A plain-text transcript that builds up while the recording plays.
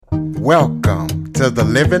Welcome to the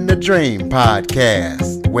Living the Dream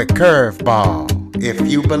podcast with Curveball. If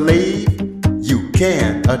you believe, you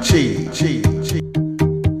can achieve.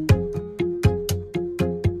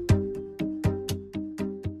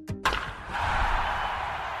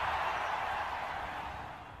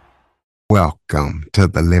 Welcome to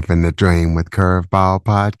the Living the Dream with Curveball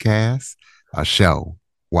podcast, a show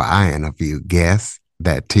where I interview guests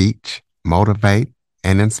that teach, motivate,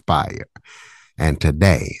 and inspire. And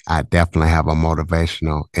today, I definitely have a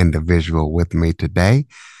motivational individual with me today.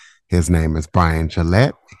 His name is Bryan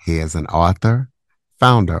Gillette. He is an author,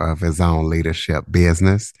 founder of his own leadership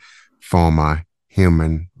business, former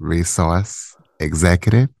human resource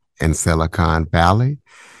executive in Silicon Valley,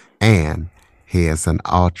 and he is an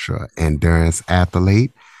ultra endurance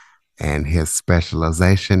athlete, and his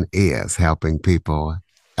specialization is helping people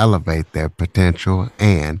elevate their potential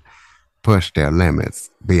and push their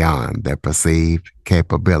limits beyond their perceived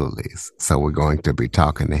capabilities. So we're going to be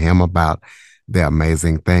talking to him about the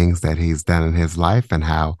amazing things that he's done in his life and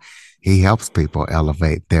how he helps people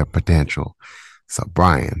elevate their potential. So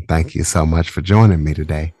Bryan, thank you so much for joining me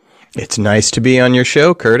today. It's nice to be on your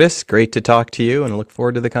show, Curtis. Great to talk to you and look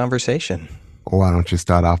forward to the conversation. Why don't you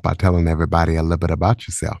start off by telling everybody a little bit about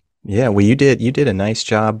yourself? Yeah, well, you did a nice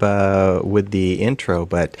job with the intro,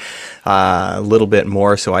 but a little bit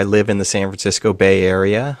more. So I live in the San Francisco Bay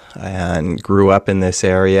Area and grew up in this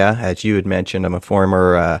area. As you had mentioned, I'm a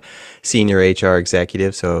former senior HR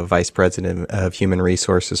executive, so vice president of human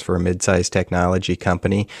resources for a mid-sized technology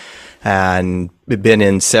company, and been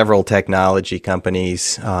in several technology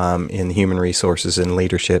companies in the human resources and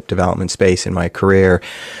leadership development space in my career.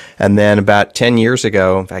 And then about 10 years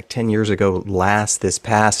ago, in fact, 10 years ago this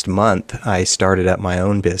past month, I started up my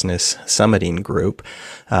own business, Summiting Group,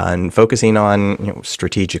 and focusing on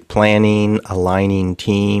strategic planning, aligning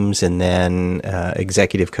teams, and then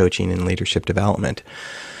executive coaching and leadership development.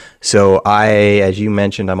 So as you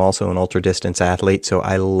mentioned, I'm also an ultra distance athlete, so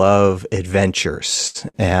I love adventures.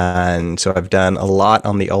 And so I've done a lot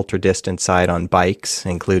on the ultra distance side on bikes,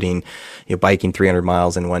 including biking 300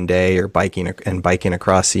 miles in one day or biking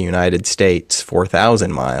across the United States,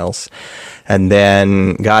 4,000 miles. And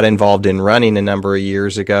then got involved in running a number of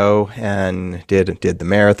years ago and did the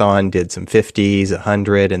marathon, did some 50s,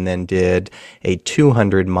 100, and then did a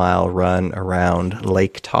 200-mile run around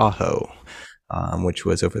Lake Tahoe. Which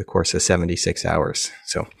was over the course of 76 hours.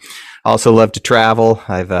 So I also love to travel.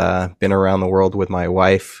 I've been around the world with my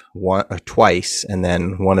wife twice, and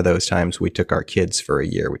then one of those times we took our kids for a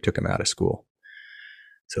year. We took them out of school.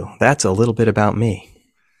 So that's a little bit about me.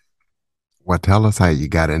 Well, tell us how you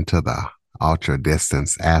got into the ultra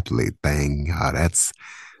distance athlete thing. That's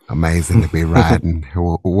amazing to be riding.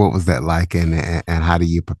 What was that like, and how do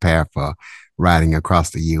you prepare for riding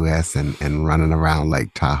across the U.S. and running around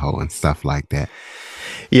Lake Tahoe and stuff like that?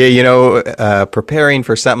 Yeah, preparing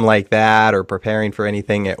for something like that or preparing for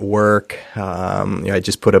anything at work. I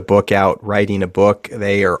just put a book out, writing a book.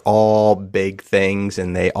 They are all big things,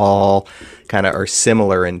 and they all kind of are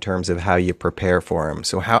similar in terms of how you prepare for them.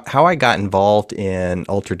 So how I got involved in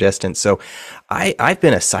ultra distance. So I've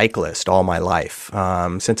been a cyclist all my life,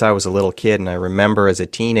 since I was a little kid. And I remember as a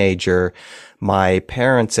teenager, my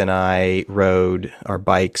parents and I rode our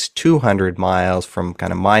bikes 200 miles from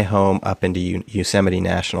kind of my home up into Yosemite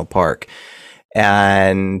National Park.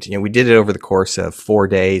 And, we did it over the course of 4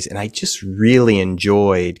 days. And I just really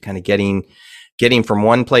enjoyed kind of getting from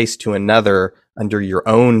one place to another under your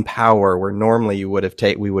own power, where normally we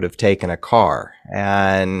would have taken a car.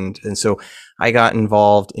 And so I got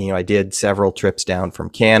involved. I did several trips down from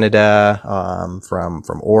Canada,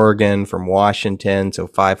 from Oregon, from Washington, so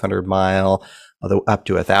 500 mile, up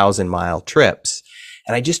to 1,000 mile trips.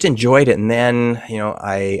 And I just enjoyed it. And then,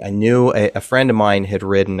 I knew a friend of mine had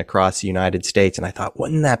ridden across the United States, and I thought,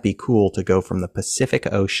 wouldn't that be cool to go from the Pacific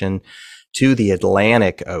Ocean to the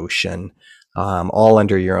Atlantic Ocean, all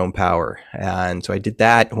under your own power. And so I did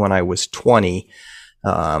that when I was 20.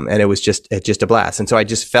 And it was just a blast. And so I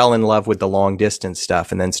just fell in love with the long distance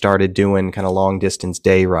stuff, and then started doing kind of long distance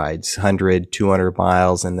day rides, 100, 200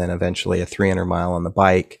 miles, and then eventually a 300 mile on the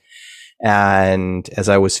bike. And as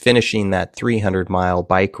I was finishing that 300 mile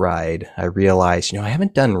bike ride, I realized, I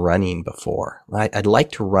haven't done running before. I'd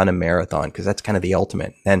like to run a marathon, because that's kind of the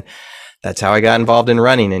ultimate. And that's how I got involved in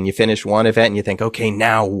running. And you finish one event and you think, okay,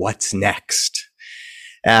 now what's next?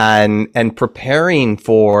 And preparing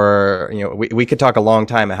for, we could talk a long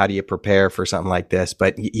time about how do you prepare for something like this,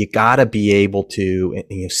 but you gotta be able to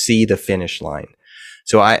see the finish line.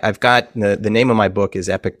 So I've got the name of my book is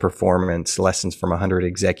Epic Performance: Lessons from 100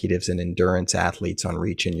 Executives and Endurance Athletes on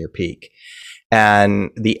Reaching Your Peak.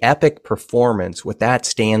 And the epic performance, what that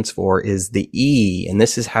stands for is the E. And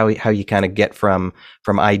this is how you kind of get from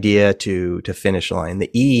idea to finish line. The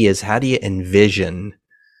E is, how do you envision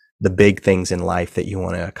the big things in life that you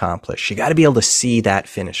want to accomplish? You got to be able to see that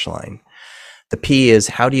finish line. The P is,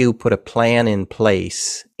 how do you put a plan in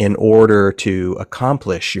place in order to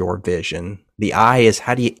accomplish your vision? The I is,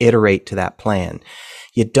 how do you iterate to that plan?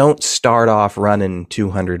 You don't start off running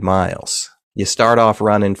 200 miles. You start off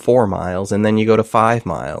running 4 miles, and then you go to 5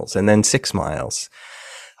 miles, and then 6 miles.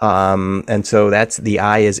 And so that's the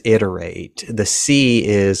I is iterate. The C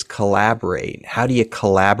is collaborate. How do you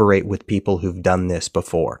collaborate with people who've done this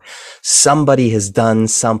before? Somebody has done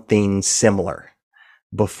something similar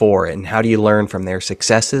before, and how do you learn from their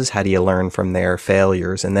successes? How do you learn from their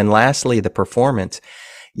failures? And then lastly, the performance.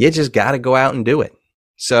 You just got to go out and do it.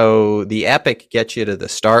 So the epic gets you to the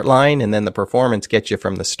start line, and then the performance gets you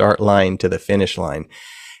from the start line to the finish line.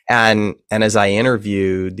 And as I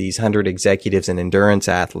interviewed these 100 executives and endurance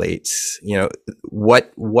athletes,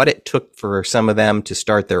 what it took for some of them to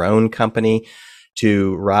start their own company,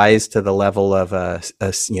 to rise to the level of a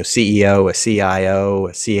CEO, a CIO,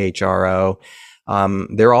 a CHRO.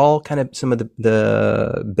 They're all kind of some of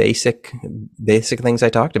the basic things I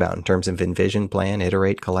talked about in terms of envision, plan,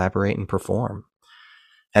 iterate, collaborate, and perform.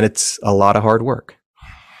 And it's a lot of hard work.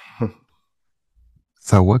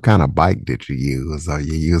 So what kind of bike did you use? Are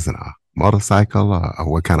you using a motorcycle, or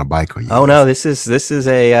what kind of bike are you Oh using? no, this is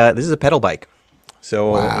a pedal bike.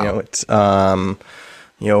 So, Wow. it's one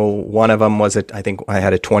of them was I think I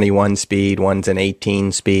had a 21 speed, one's an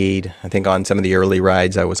 18 speed. I think on some of the early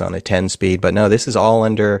rides I was on a 10 speed, but no, this is all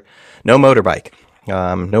under no motorbike.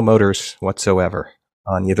 No motors whatsoever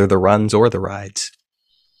on either the runs or the rides.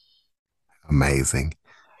 Amazing.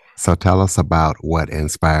 So tell us about what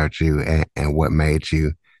inspired you, and what made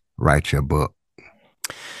you write your book.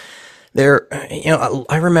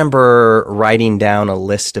 I remember writing down a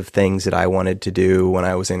list of things that I wanted to do when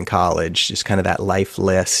I was in college, just kind of that life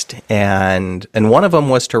list. And one of them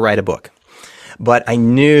was to write a book. But I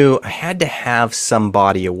knew I had to have some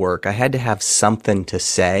body of work. I had to have something to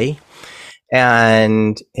say.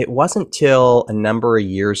 And it wasn't till a number of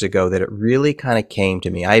years ago that it really kind of came to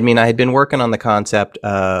me. I mean, I had been working on the concept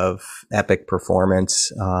of epic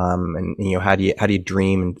performance, and how do you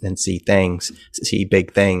dream and see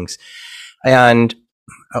big things. And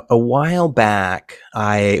a while back,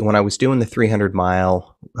 when I was doing the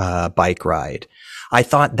 300-mile bike ride, I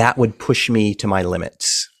thought that would push me to my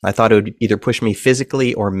limits. I thought it would either push me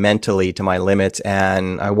physically or mentally to my limits,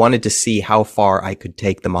 and I wanted to see how far I could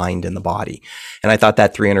take the mind and the body. And I thought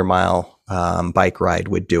that 300-mile bike ride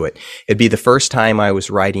would do it. It'd be the first time I was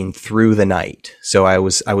riding through the night. So I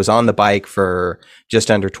was on the bike for just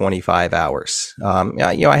under 25 hours.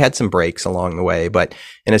 I had some breaks along the way, but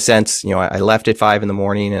in a sense, I left at 5 a.m.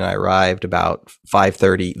 and I arrived about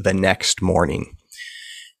 5:30 the next morning.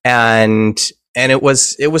 And it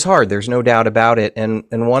was hard. There's no doubt about it. And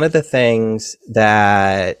one of the things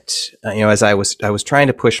that, as I was trying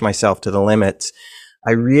to push myself to the limits,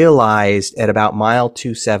 I realized at about mile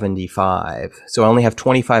 275, so I only have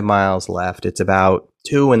 25 miles left. It's about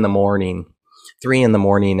 2 a.m, 3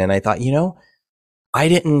 a.m. And I thought, I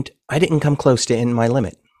didn't come close to in my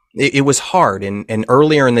limit. It was hard. And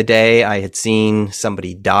earlier in the day, I had seen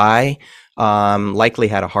somebody die, likely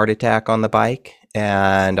had a heart attack on the bike.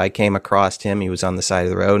 And I came across him. He was on the side of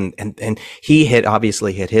the road, and he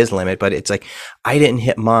obviously hit his limit, but it's like, I didn't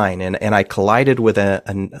hit mine. And I collided with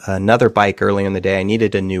another bike earlier in the day. I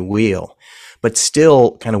needed a new wheel, but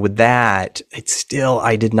still kind of with that,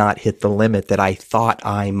 I did not hit the limit that I thought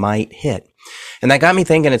I might hit. And that got me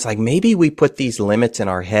thinking, it's like, maybe we put these limits in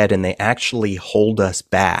our head and they actually hold us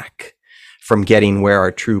back from getting where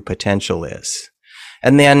our true potential is.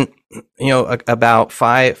 And then, about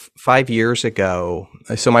five years ago,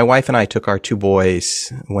 so my wife and I took our 2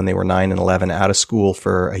 boys when they were 9 and 11 out of school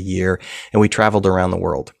for a year, and we traveled around the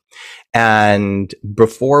world. And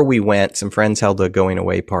before we went, some friends held a going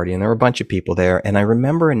away party, and there were a bunch of people there. And I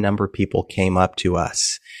remember a number of people came up to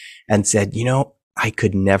us and said, I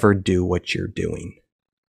could never do what you're doing.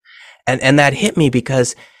 And that hit me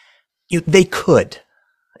because they could.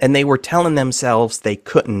 And they were telling themselves they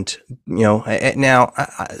couldn't, now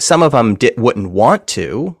some of them wouldn't want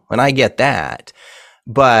to, and I get that,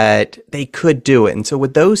 but they could do it. And so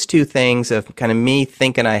with those two things of kind of me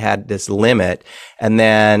thinking I had this limit, and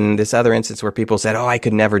then this other instance where people said, I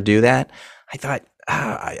could never do that, I thought,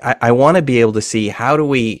 I want to be able to see how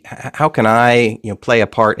can I, play a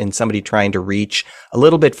part in somebody trying to reach a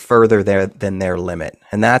little bit further there than their limit.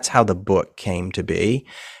 And that's how the book came to be.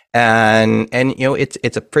 And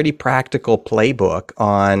it's a pretty practical playbook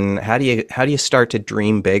on how do you start to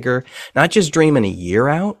dream bigger, not just dreaming a year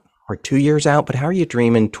out or 2 years out, but how are you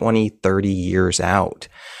dreaming 20, 30 years out?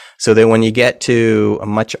 So that when you get to a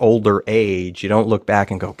much older age, you don't look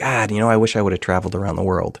back and go, God, I wish I would have traveled around the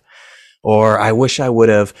world. Or I wish I would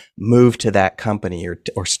have moved to that company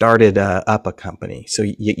or started up a company. So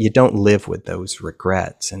you don't live with those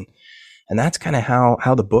regrets. And that's kind of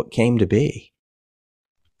how the book came to be.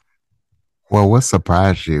 Well, what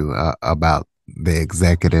surprised you about the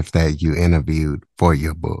executive that you interviewed for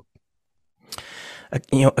your book?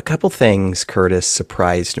 A couple things, Curtis,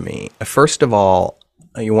 surprised me. First of all,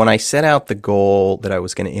 when I set out the goal that I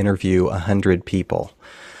was going to interview 100 people,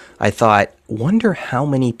 I thought, wonder how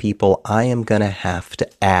many people I am going to have to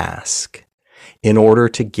ask in order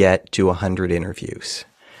to get to 100 interviews.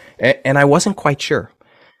 And I wasn't quite sure.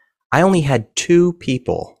 I only had 2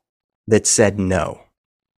 people that said no,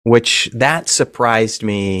 which that surprised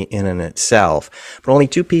me in and itself. But only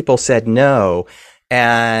 2 people said no.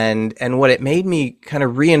 And what it made me kind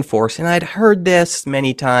of reinforce, and I'd heard this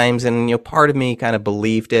many times, and part of me kind of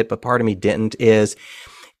believed it, but part of me didn't, is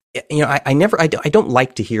I don't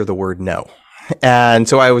like to hear the word no. And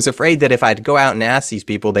so I was afraid that if I'd go out and ask these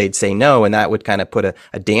people, they'd say no, and that would kind of put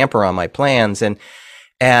a damper on my plans.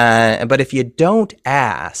 But if you don't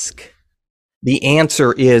ask, the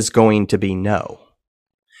answer is going to be no.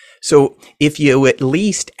 So if you at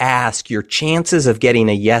least ask, your chances of getting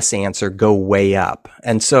a yes answer go way up.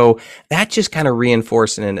 And so that just kind of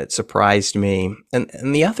reinforced it, and it surprised me. And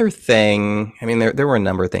the other thing, there were a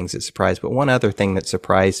number of things that surprised, but one other thing that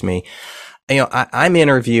surprised me, I'm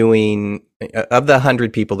interviewing, of the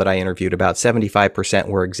 100 people that I interviewed, about 75%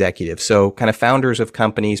 were executives. So kind of founders of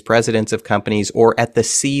companies, presidents of companies, or at the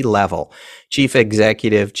C level, chief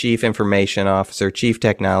executive, chief information officer, chief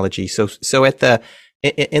technology. So at the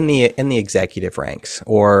in the executive ranks,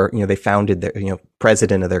 or they founded their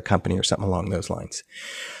president of their company or something along those lines.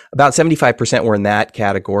 About 75% were in that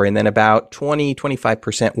category, and then about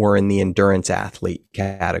 25% were in the endurance athlete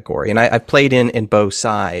category. And I've played in both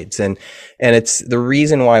sides, and it's the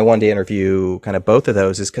reason why I wanted to interview kind of both of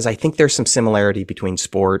those is because I think there's some similarity between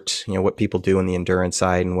sport, what people do in the endurance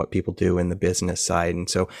side and what people do in the business side. And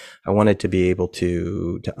so I wanted to be able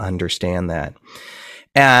to understand that.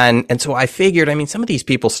 And so I figured, some of these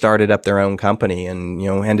people started up their own company and,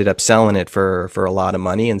 ended up selling it for a lot of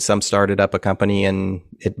money. And some started up a company and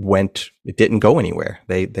it didn't go anywhere.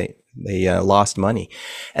 They lost money.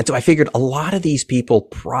 And so I figured a lot of these people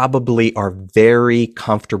probably are very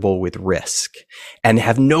comfortable with risk and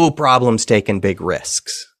have no problems taking big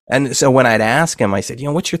risks. And so when I'd ask them, I said,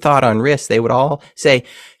 what's your thought on risk? They would all say,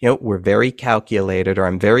 we're very calculated, or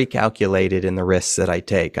I'm very calculated in the risks that I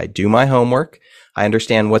take. I do my homework. I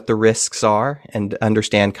understand what the risks are and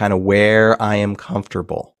understand kind of where I am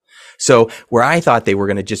comfortable. So where I thought they were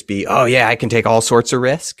going to just be, oh yeah, I can take all sorts of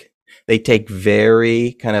risk. They take a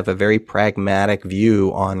very pragmatic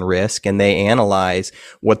view on risk, and they analyze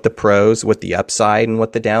what the pros, what the upside, and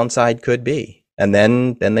what the downside could be. And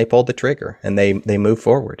then they pull the trigger and they move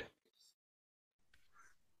forward.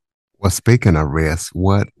 Well, speaking of risk,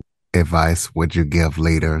 what advice would you give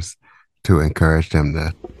leaders to encourage them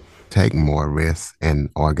to take more risks in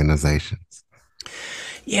organizations?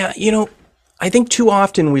 Yeah, I think too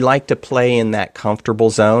often we like to play in that comfortable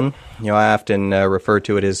zone. I often refer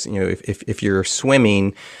to it as, if you're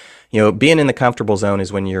swimming, being in the comfortable zone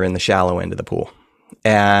is when you're in the shallow end of the pool.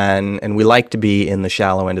 And we like to be in the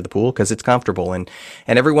shallow end of the pool because it's comfortable. And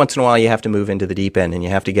every once in a while you have to move into the deep end and you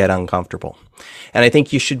have to get uncomfortable. And I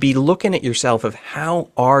think you should be looking at yourself of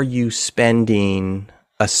how are you spending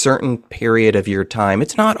a certain period of your time.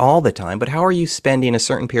 It's not all the time, but how are you spending a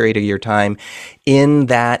certain period of your time in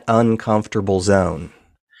that uncomfortable zone?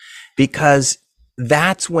 Because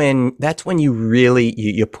that's when you really,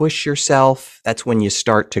 you push yourself. That's when you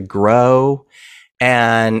start to grow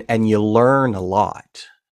and you learn a lot.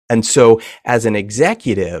 And so as an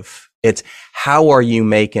executive, it's how are you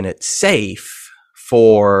making it safe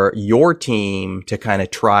for your team to kind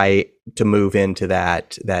of try to move into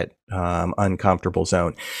that uncomfortable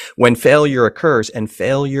zone when failure occurs, and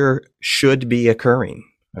failure should be occurring.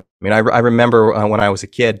 I remember when I was a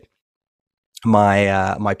kid,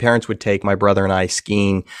 my parents would take my brother and I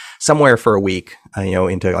skiing somewhere for a week,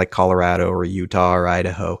 into like Colorado or Utah or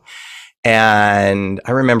Idaho. And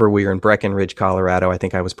I remember we were in Breckenridge, Colorado. I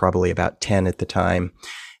think I was probably about 10 at the time.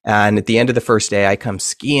 And at the end of the first day, I come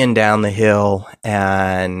skiing down the hill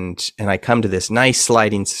and I come to this nice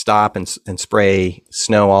sliding stop and spray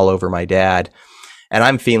snow all over my dad. And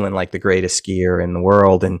I'm feeling like the greatest skier in the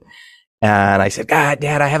world. And I said, God,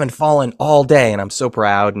 Dad, I haven't fallen all day. And I'm so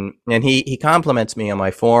proud. And he compliments me on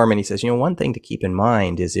my form. And he says, one thing to keep in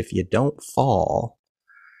mind is if you don't fall,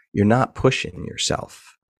 you're not pushing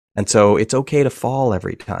yourself. And so it's okay to fall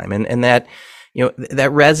every time. And that,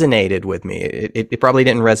 that resonated with me. It probably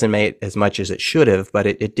didn't resonate as much as it should have, but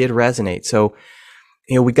it did resonate. So,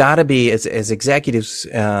 we got to be, as executives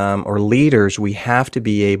or leaders, we have to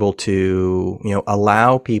be able to,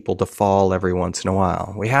 allow people to fall every once in a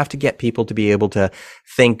while. We have to get people to be able to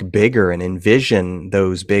think bigger and envision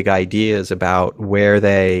those big ideas about where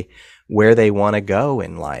they want to go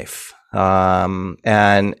in life.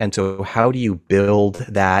 And so how do you build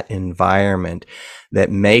that environment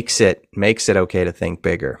that makes it okay to think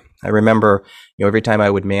bigger? I remember, every time I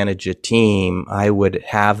would manage a team, I would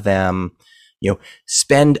have them,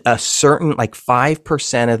 spend a certain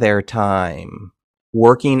 5% of their time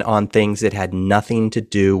working on things that had nothing to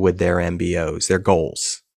do with their MBOs, their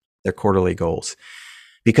goals, their quarterly goals.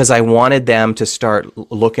 Because I wanted them to start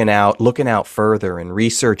looking out further and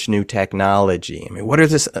research new technology. I mean, what are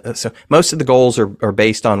this? So most of the goals are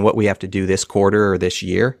based on what we have to do this quarter or this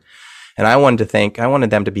year. And I wanted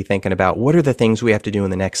them to be thinking about what are the things we have to do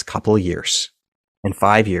in the next couple of years, in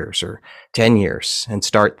 5 years or 10 years, and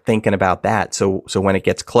start thinking about that. So when it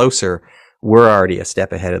gets closer, we're already a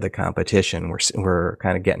step ahead of the competition. We're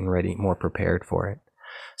kind of getting ready, more prepared for it.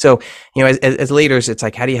 So, as leaders, it's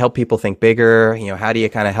like, how do you help people think bigger? How do you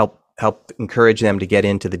kind of help encourage them to get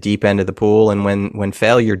into the deep end of the pool? And when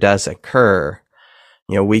failure does occur,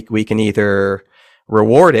 we can either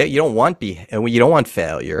reward it. You don't want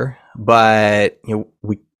failure, but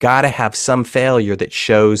we got to have some failure that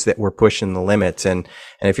shows that we're pushing the limits. And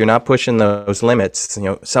if you're not pushing those limits,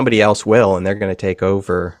 somebody else will, and they're going to take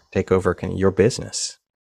over kind of your business.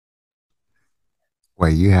 Well,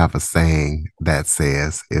 you have a saying that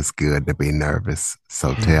says it's good to be nervous.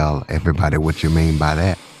 So tell everybody what you mean by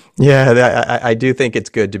that. Yeah, I do think it's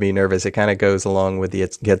good to be nervous. It kind of goes along with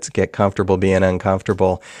get comfortable being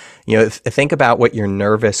uncomfortable. Think about what your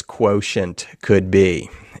nervous quotient could be.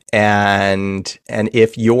 And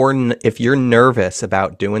if you're nervous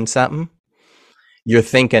about doing something, you're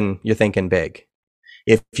thinking big.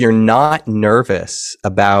 If you're not nervous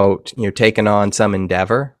about taking on some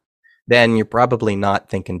endeavor, then you're probably not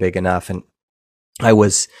thinking big enough. And I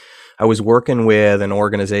was working with an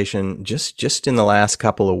organization just in the last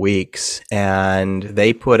couple of weeks, and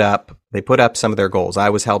they put up some of their goals. I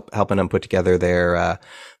was helping them put together their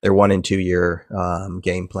 1 and 2 year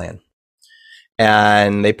game plan.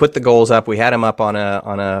 And they put the goals up. We had them up on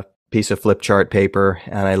a piece of flip chart paper,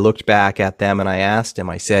 and I looked back at them and I asked him,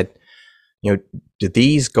 I said, do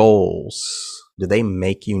these goals, do they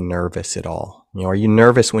make you nervous at all? Are you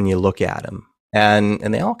nervous when you look at them? And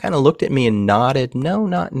they all kind of looked at me and nodded, no,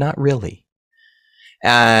 not really.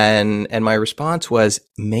 And my response was,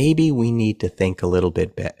 maybe we need to think a little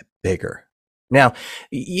bit bigger. Now,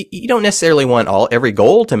 you don't necessarily want every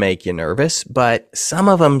goal to make you nervous, but some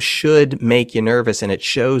of them should make you nervous, and it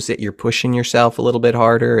shows that you're pushing yourself a little bit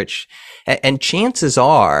harder. And chances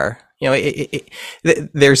are,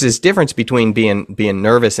 there's this difference between being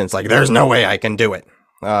nervous and it's like, there's no way I can do it.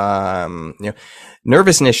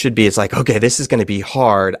 Nervousness should be, it's like, okay, this is going to be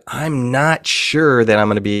hard. I'm not sure that I'm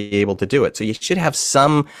going to be able to do it. So you should have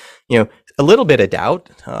some, a little bit of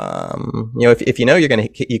doubt. If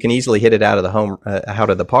you can easily hit it out of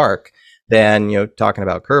the park, then, talking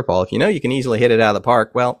about curveball, if you can easily hit it out of the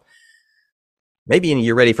park, well, maybe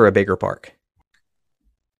you're ready for a bigger park.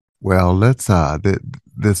 Well, let's,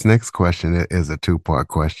 this next question is a 2-part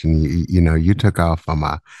question. You took off from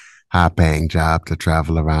a high-paying job to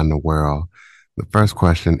travel around the world. The first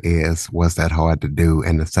question is, was that hard to do?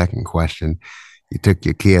 And the second question, you took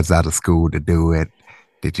your kids out of school to do it.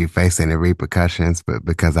 Did you face any repercussions? But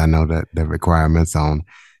because I know that the requirements on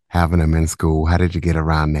having them in school, how did you get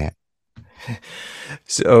around that?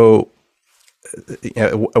 So,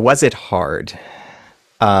 was it hard?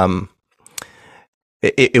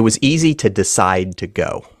 It was easy to decide to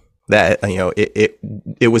go. That,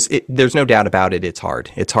 there's no doubt about it. It's hard.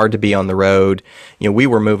 It's hard to be on the road. We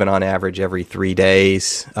were moving on average every 3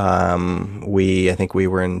 days. I think we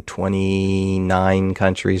were in 29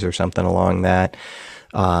 countries or something along that.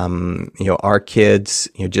 Our kids,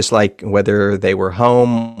 just like whether they were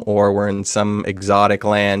home or were in some exotic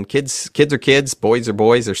land, kids are kids, boys are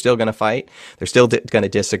boys. They're still going to fight. They're still going to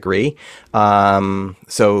disagree.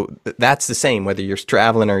 So that's the same whether you're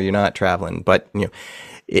traveling or you're not traveling. But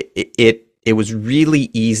it was really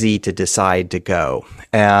easy to decide to go.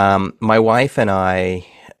 My wife and I,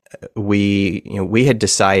 we had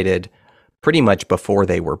decided pretty much before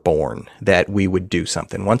they were born that we would do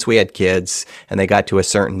something. Once we had kids and they got to a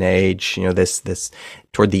certain age, this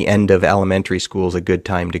toward the end of elementary school is a good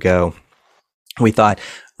time to go. We thought,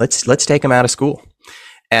 let's take them out of school.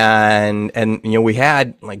 And we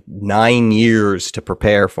had like 9 years to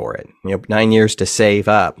prepare for it, 9 years to save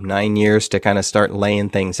up, 9 years to kind of start laying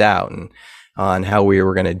things out and on how we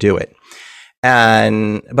were going to do it.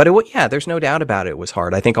 But there's no doubt about it. It was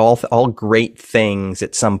hard. I think all great things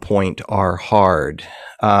at some point are hard.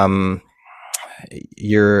 The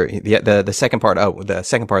second part of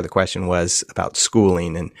the question was about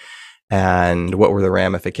schooling and what were the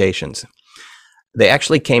ramifications. They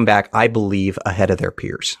actually came back, I believe, ahead of their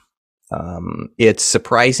peers. It's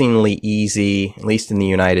surprisingly easy, at least in the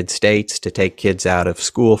United States, to take kids out of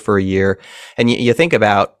school for a year. And you think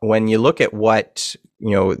about when you look at what,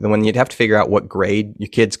 when you'd have to figure out what grade your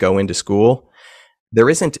kids go into school, there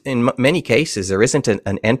isn't, in many cases, there isn't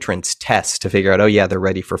an entrance test to figure out, oh yeah, they're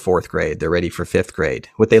ready for 4th grade, they're ready for 5th grade.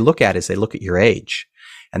 What they look at is they look at your age.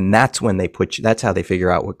 And that's when that's how they figure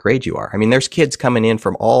out what grade you are. I mean, there's kids coming in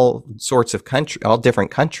from all sorts of all different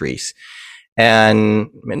countries. And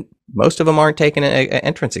most of them aren't taking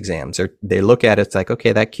entrance exams. They look at it, it's like,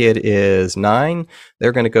 okay, that kid is 9.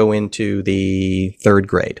 They're going to go into the 3rd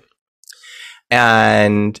grade.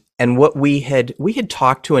 And what we had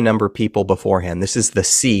talked to a number of people beforehand. This is the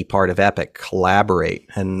C part of EPIC, collaborate,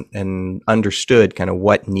 and understood kind of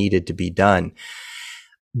what needed to be done.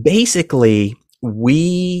 Basically,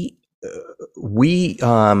 we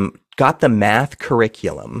got the math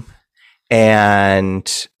curriculum,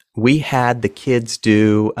 and we had the kids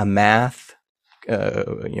do a math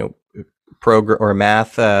program or a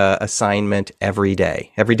math assignment every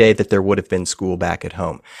day that there would have been school back at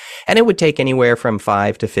home, and it would take anywhere from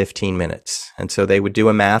 5 to 15 minutes. And so they would do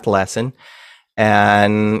a math lesson,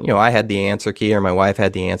 and I had the answer key, or my wife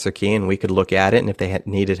had the answer key, and we could look at it, and if they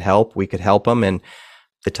needed help, we could help them. And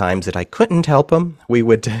the times that I couldn't help them, we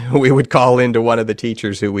would call into one of the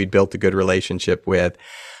teachers who we'd built a good relationship with.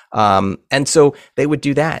 And so they would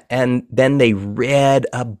do that. And then they read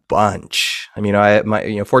a bunch. I mean,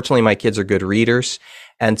 fortunately my kids are good readers.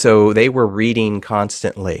 And so they were reading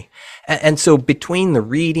constantly. And so between the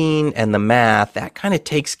reading and the math, that kind of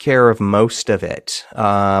takes care of most of it.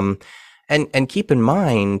 And keep in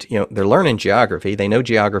mind, they're learning geography. They know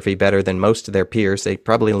geography better than most of their peers. They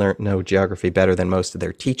probably know geography better than most of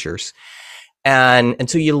their teachers. And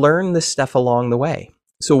so you learn this stuff along the way.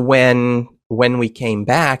 So when we came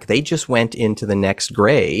back, they just went into the next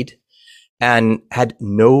grade and had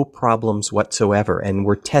no problems whatsoever, and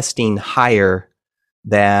were testing higher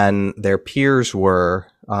than their peers were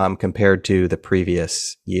compared to the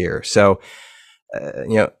previous year. So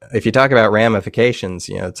if you talk about ramifications,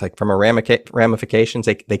 it's like from a ramifications,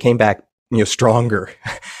 they came back, stronger.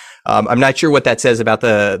 I'm not sure what that says about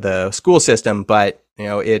the school system, but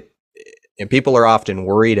people are often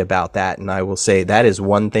worried about that. And I will say that is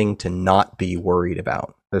one thing to not be worried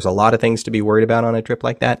about. There's a lot of things to be worried about on a trip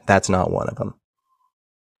like that. That's not one of them.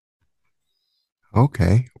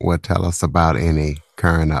 Okay. Well, tell us about any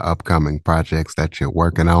current or upcoming projects that you're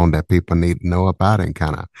working on that people need to know about, and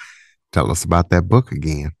kind of tell us about that book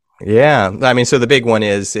again. Yeah, I mean, so the big one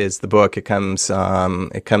is the book. It comes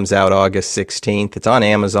out August 16th. It's on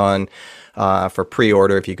Amazon for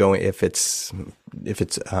pre-order. If it's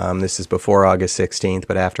this is before August 16th,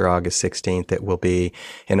 but after August 16th, it will be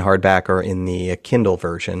in hardback or in the Kindle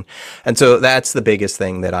version. And so that's the biggest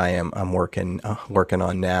thing that I'm working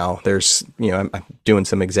on now. There's I'm doing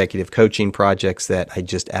some executive coaching projects that I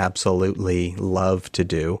just absolutely love to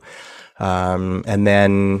do. And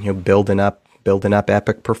then building up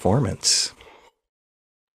epic performance.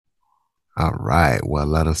 All right. Well,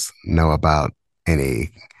 let us know about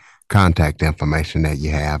any contact information that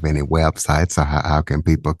you have, any websites, or how can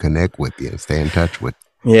people connect with you and stay in touch with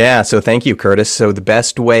you? Yeah. So thank you, Curtis. So the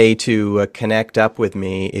best way to connect up with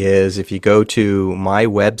me is if you go to my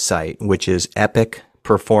website, which is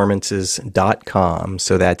epicperformances.com.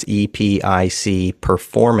 So that's EPIC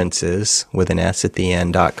performances with an S at the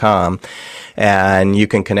end.com. And you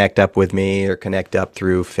can connect up with me or connect up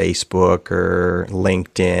through Facebook or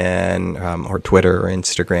LinkedIn or Twitter or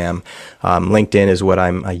Instagram. LinkedIn is what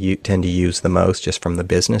I tend to use the most, just from the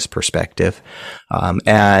business perspective.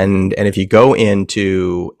 And if you go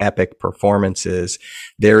into Epic Performances,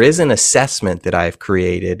 there is an assessment that I've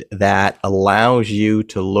created that allows you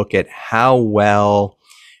to look at how well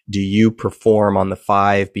do you perform on the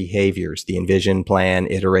 5 behaviors: the envision, plan,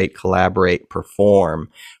 iterate, collaborate, perform,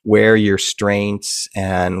 where your strengths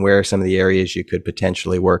and where are some of the areas you could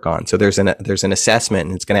potentially work on. So there's an assessment,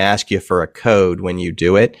 and it's going to ask you for a code when you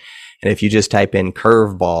do it. And if you just type in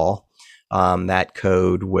curveball, that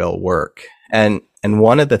code will work. And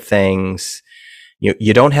one of the things,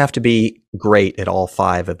 you don't have to be great at all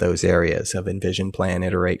 5 of those areas of envision, plan,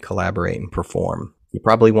 iterate, collaborate, and perform. You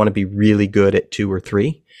probably want to be really good at 2 or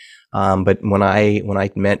 3. But when I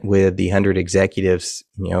met with the 100 executives,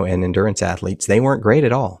 and endurance athletes, they weren't great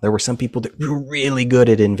at all. There were some people that were really good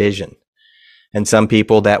at envision, and some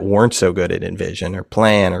people that weren't so good at envision or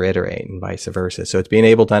plan or iterate, and vice versa. So it's being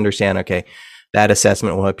able to understand, okay, that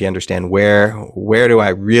assessment will help you understand where do I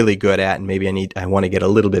really good at, and maybe I want to get a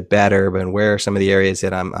little bit better, but where are some of the areas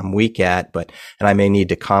that I'm weak at, and I may need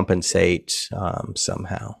to compensate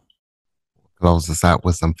somehow. Close us out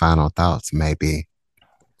with some final thoughts, maybe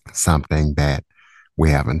something that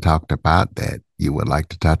we haven't talked about that you would like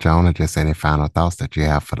to touch on, or just any final thoughts that you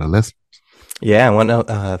have for the listeners. Yeah,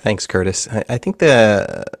 well, thanks, Curtis. I think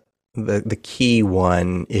the key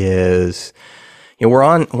one is, we're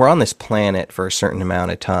on this planet for a certain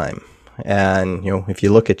amount of time, and if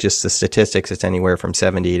you look at just the statistics, it's anywhere from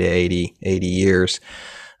 70 to 80 years.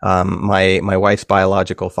 My wife's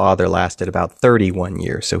biological father lasted about 31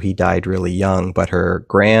 years, so he died really young, but her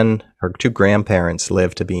 2 grandparents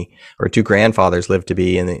lived to be, or 2 grandfathers lived to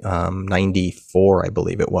be in 94, I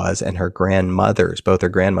believe it was, and both her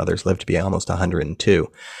grandmothers lived to be almost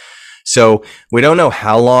 102. So we don't know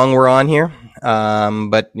how long we're on here,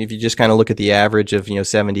 but if you just kind of look at the average of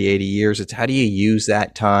 70, 80 years, it's how do you use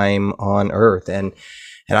that time on Earth? And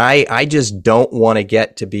I just don't want to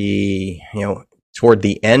get to be toward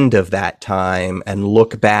the end of that time and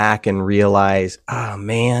look back and realize,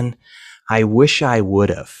 man, I wish I would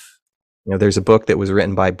have. There's a book that was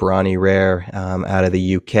written by Bronnie Rare out of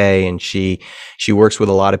the UK, and she works with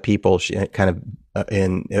a lot of people. She kind of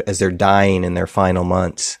as they're dying in their final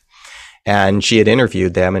months, and she had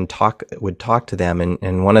interviewed them and would talk to them.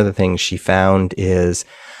 And one of the things she found is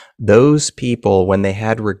those people, when they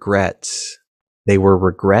had regrets, they were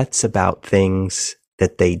regrets about things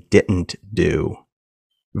that they didn't do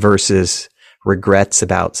versus regrets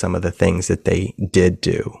about some of the things that they did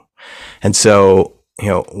do. And so,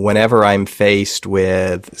 whenever I'm faced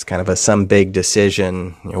with kind of some big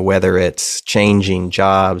decision, whether it's changing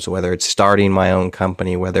jobs, whether it's starting my own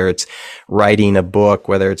company, whether it's writing a book,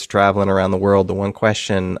 whether it's traveling around the world, the one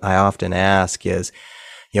question I often ask is,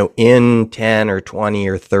 in 10 or 20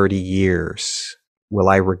 or 30 years, will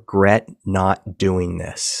I regret not doing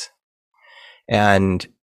this? And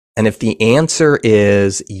if the answer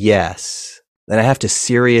is yes, then I have to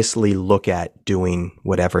seriously look at doing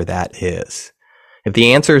whatever that is. If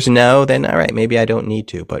the answer is no, then all right, maybe I don't need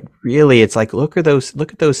to. But really, it's like, look at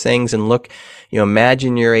those things and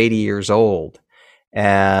imagine you're 80 years old.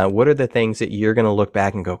 What are the things that you're going to look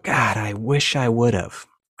back and go, God, I wish I would have.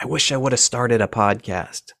 I wish I would have started a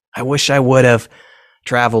podcast. I wish I would have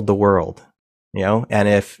traveled the world. And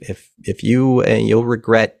if you'll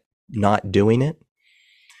regret not doing it,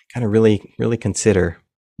 kind of really, really consider,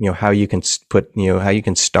 how you can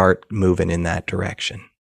start moving in that direction.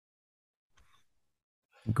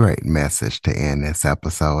 Great message to end this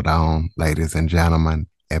episode on, ladies and gentlemen.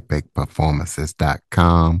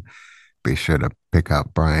 epicperformances.com. Be sure to pick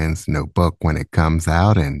up Bryan's new book when it comes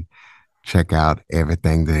out and check out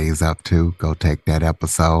everything that he's up to. Go take that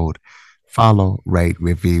episode. Follow, rate,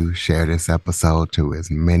 review, share this episode to as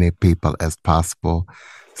many people as possible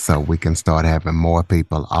so we can start having more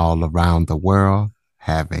people all around the world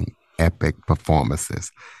having epic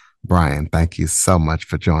performances. Bryan, thank you so much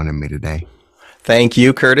for joining me today. Thank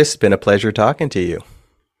you, Curtis. It's been a pleasure talking to you.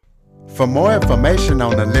 For more information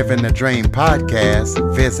on the Living the Dream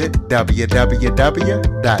podcast, visit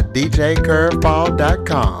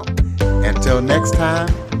www.djcurveball.com. Until next time,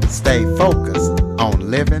 stay focused on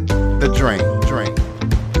living the dream.